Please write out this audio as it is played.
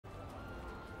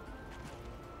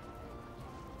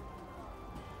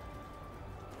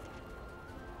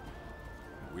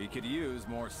could use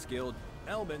more skilled.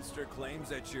 Elminster claims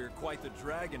that you're quite the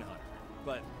dragon hunter,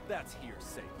 but that's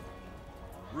hearsay.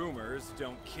 Rumors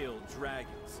don't kill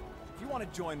dragons. If you want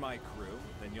to join my crew,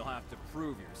 then you'll have to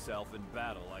prove yourself in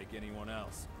battle like anyone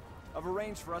else. I've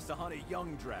arranged for us to hunt a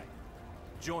young dragon.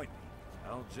 Join me.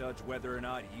 I'll judge whether or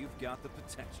not you've got the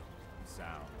potential.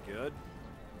 Sound good?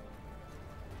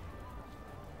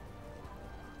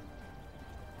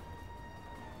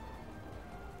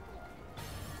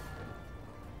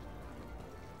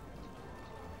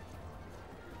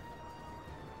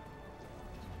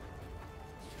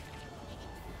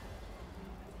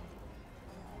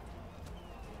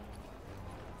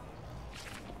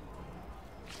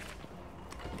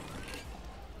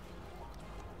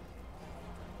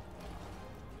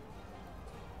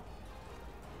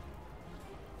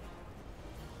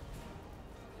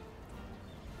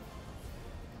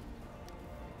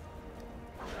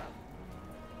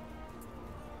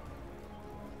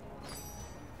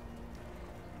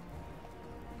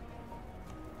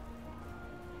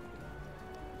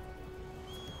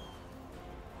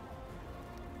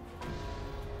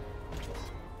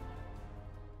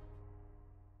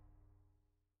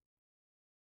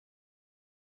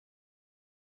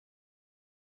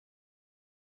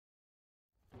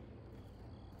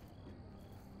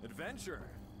 Adventurer,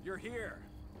 you're here.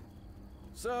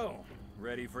 So,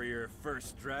 ready for your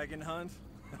first dragon hunt?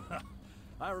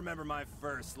 I remember my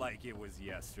first like it was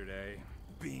yesterday.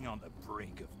 Being on the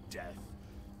brink of death.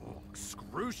 Oh,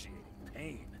 excruciating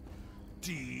pain.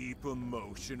 Deep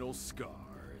emotional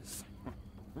scars.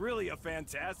 Really a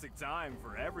fantastic time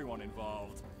for everyone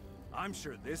involved. I'm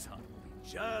sure this hunt will be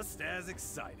just as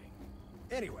exciting.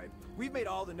 Anyway, we've made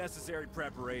all the necessary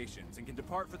preparations and can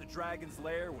depart for the dragon's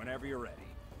lair whenever you're ready.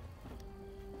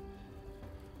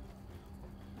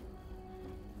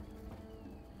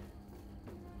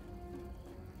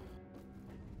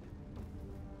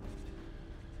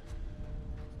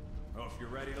 Oh, if you're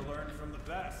ready to learn from the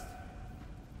best.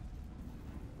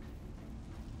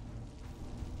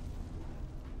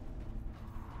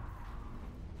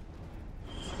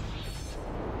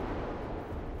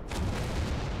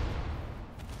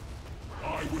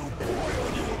 I will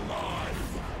boil you alive!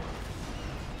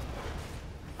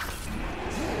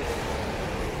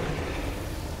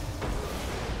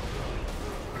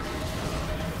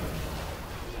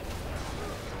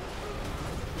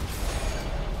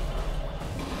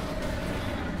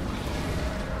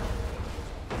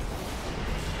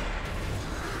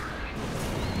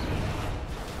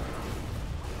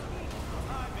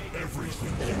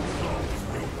 Everything you love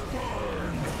will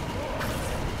burn!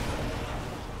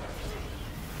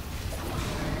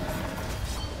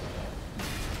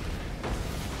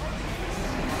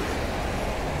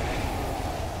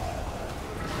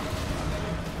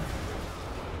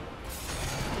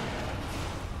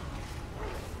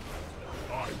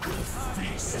 I will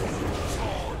feast on your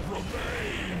charred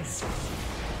remains!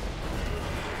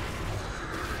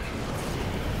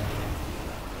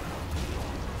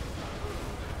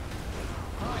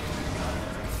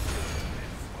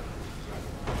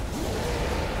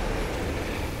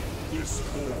 This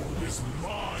horde is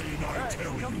mine, I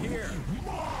tell come you! here.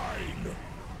 Mine!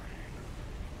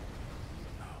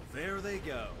 There they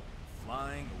go,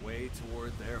 flying away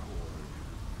toward their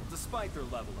horde. Despite their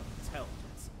level of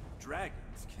intelligence,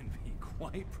 dragons can be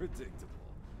quite predictable.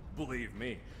 Believe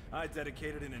me, I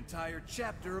dedicated an entire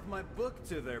chapter of my book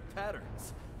to their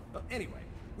patterns. Anyway,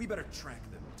 we better track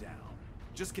them down.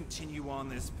 Just continue on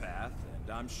this path,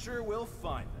 and I'm sure we'll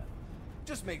find them.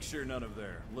 Just make sure none of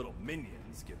their little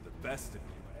minions get the best of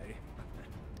you, eh?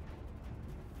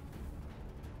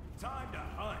 Time to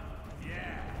hunt,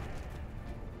 yeah!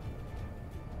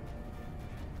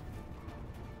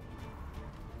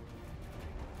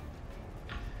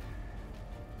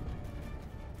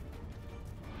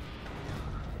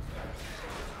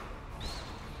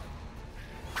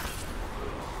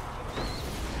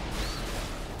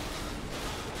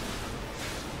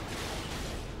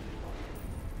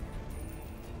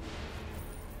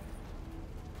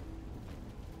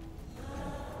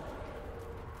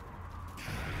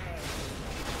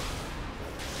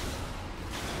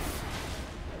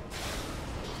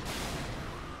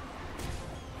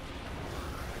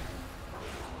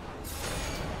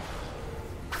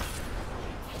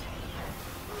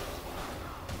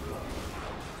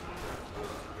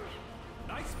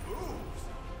 Nice moves!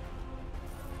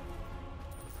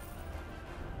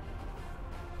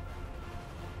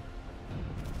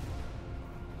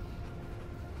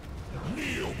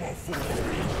 Kneel before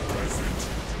me, peasant!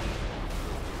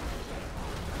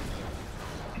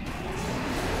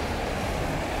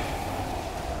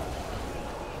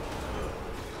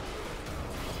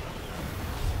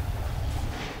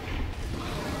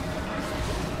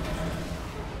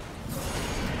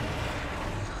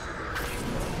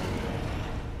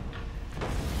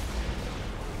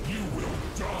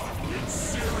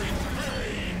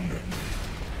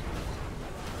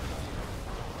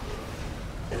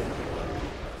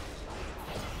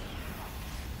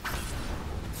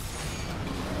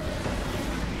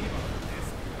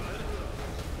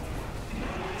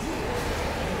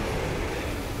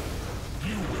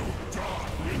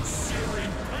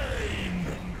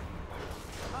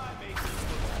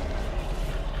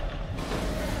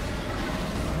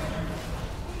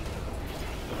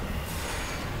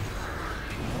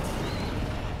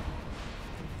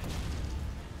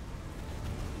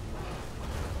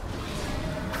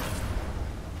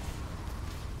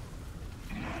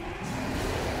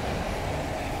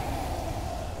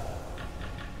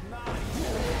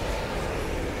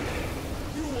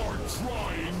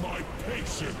 trying my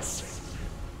patience.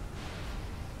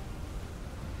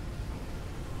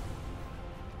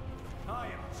 I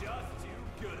am just too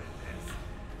good at this.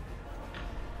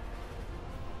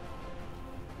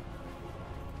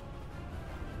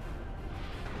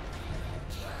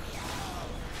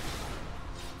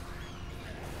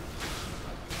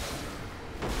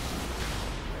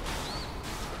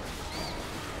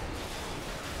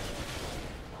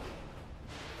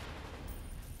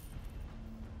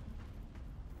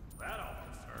 That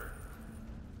almost hurt.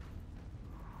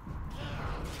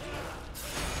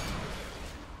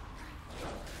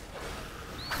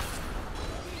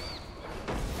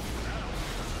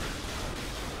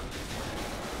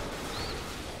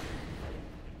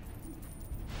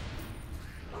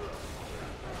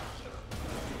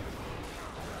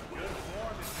 Good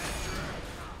form, adventurer.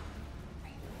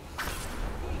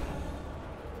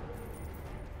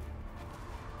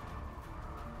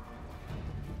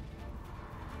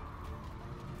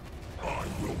 I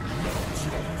will melt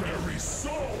your very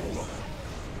soul!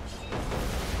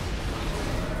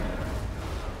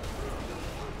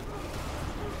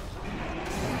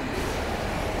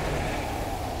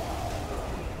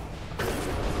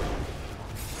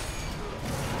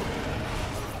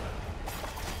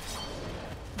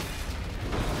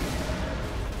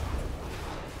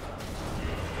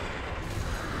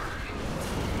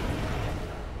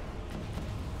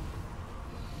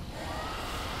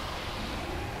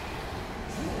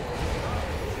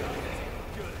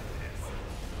 Good at this.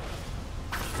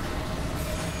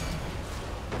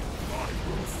 I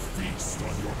will feast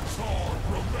on your charred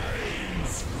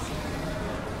remains!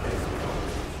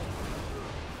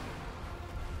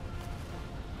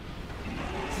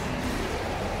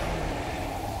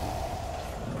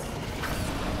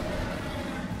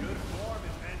 Good form,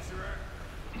 adventurer.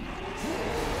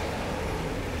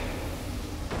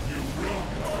 You will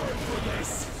burn for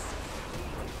this!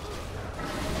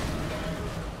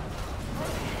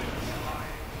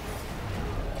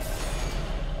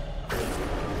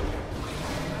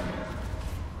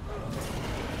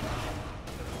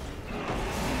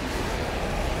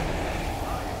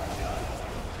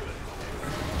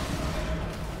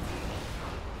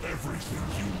 Everything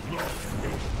you love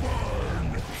will burn!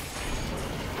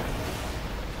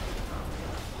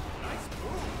 Nice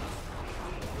move.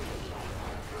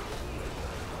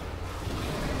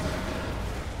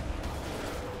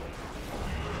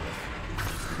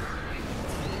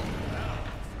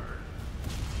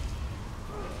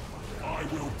 I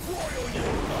will broil you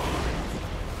alive!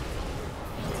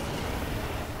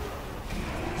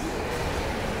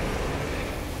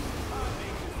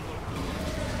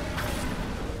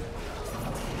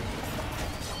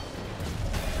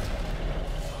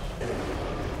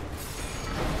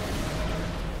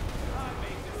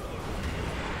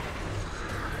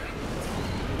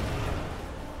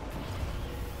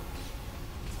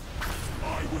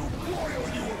 I will broil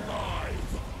you alive!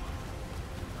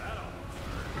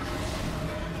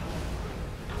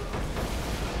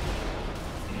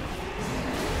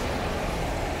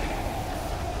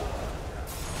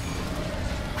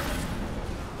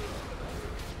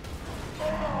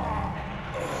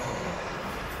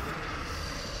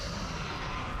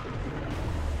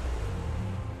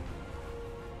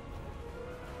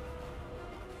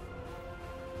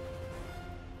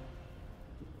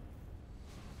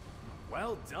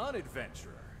 Well done,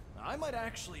 adventurer. I might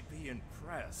actually be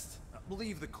impressed.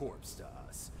 Leave the corpse to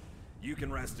us. You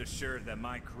can rest assured that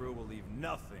my crew will leave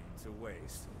nothing to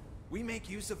waste. We make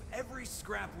use of every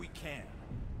scrap we can.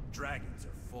 Dragons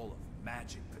are full of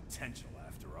magic potential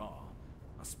after all.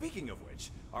 Now, speaking of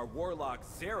which, our warlock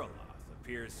Zeraloth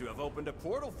appears to have opened a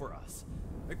portal for us.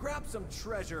 Grab some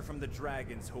treasure from the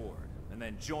dragon's hoard, and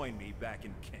then join me back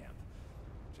in camp.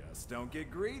 Just don't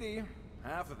get greedy.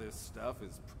 Half of this stuff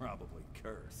is probably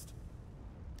cursed.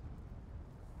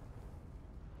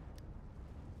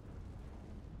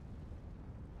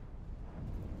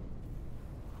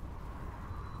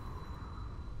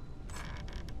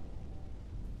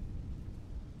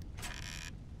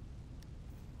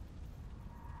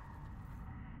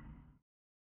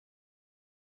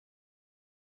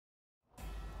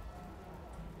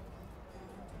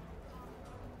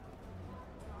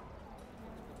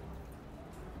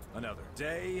 Another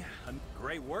day, and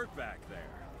great work back there.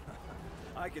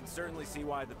 I can certainly see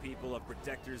why the people of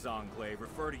Protector's Enclave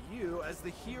refer to you as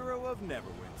the hero of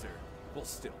Neverwinter. Well,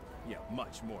 still, you have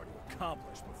much more to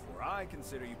accomplish before I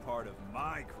consider you part of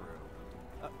my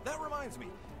crew. That reminds me,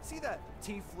 see that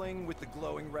tiefling with the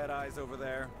glowing red eyes over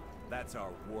there? That's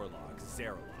our warlock,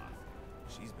 Zeraloth.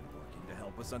 She's been working to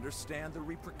help us understand the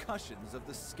repercussions of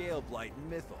the Scale Blight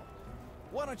Mythal.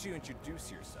 Why don't you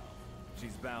introduce yourself?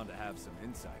 She's bound to have some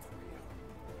insight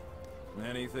for you.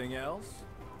 Anything else?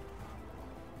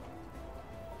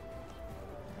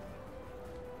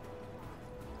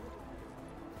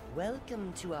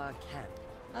 Welcome to our camp.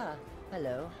 Ah,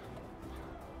 hello.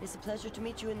 It's a pleasure to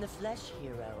meet you in the flesh,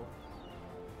 hero.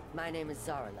 My name is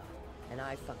Zarla, and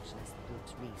I function as the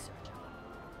group's researcher.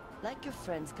 Like your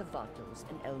friends Kavatos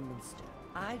and Elminster,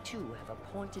 I too have a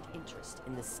pointed interest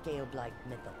in the Scale-Blight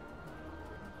mythos.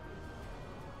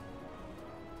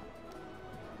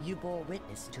 You bore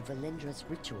witness to Valindra's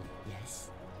ritual,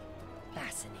 yes?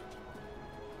 Fascinating.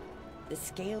 The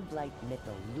Scale-Blight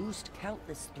mythos loosed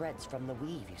countless threads from the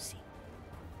weave, you see.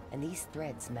 And these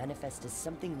threads manifest as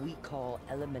something we call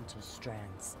elemental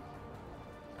strands.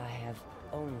 I have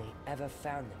only ever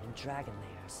found them in dragon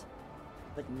layers.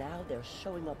 But now they're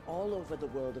showing up all over the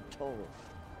world of Toril.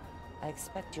 I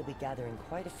expect you'll be gathering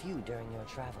quite a few during your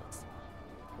travels.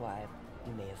 Why,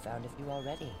 you may have found a few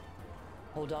already.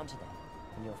 Hold on to them,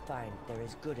 and you'll find they're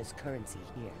as good as currency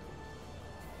here.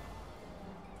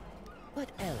 What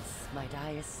else might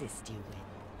I assist you with?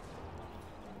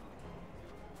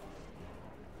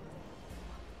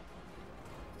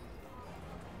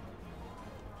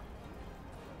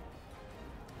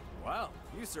 Wow,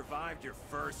 you survived your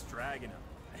first dragon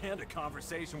hunt, and a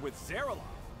conversation with Zaraloth.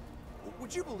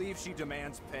 Would you believe she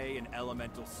demands pay in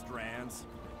elemental strands?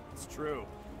 It's true.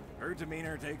 Her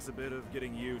demeanor takes a bit of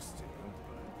getting used to,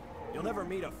 but you'll never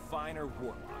meet a finer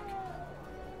warrior.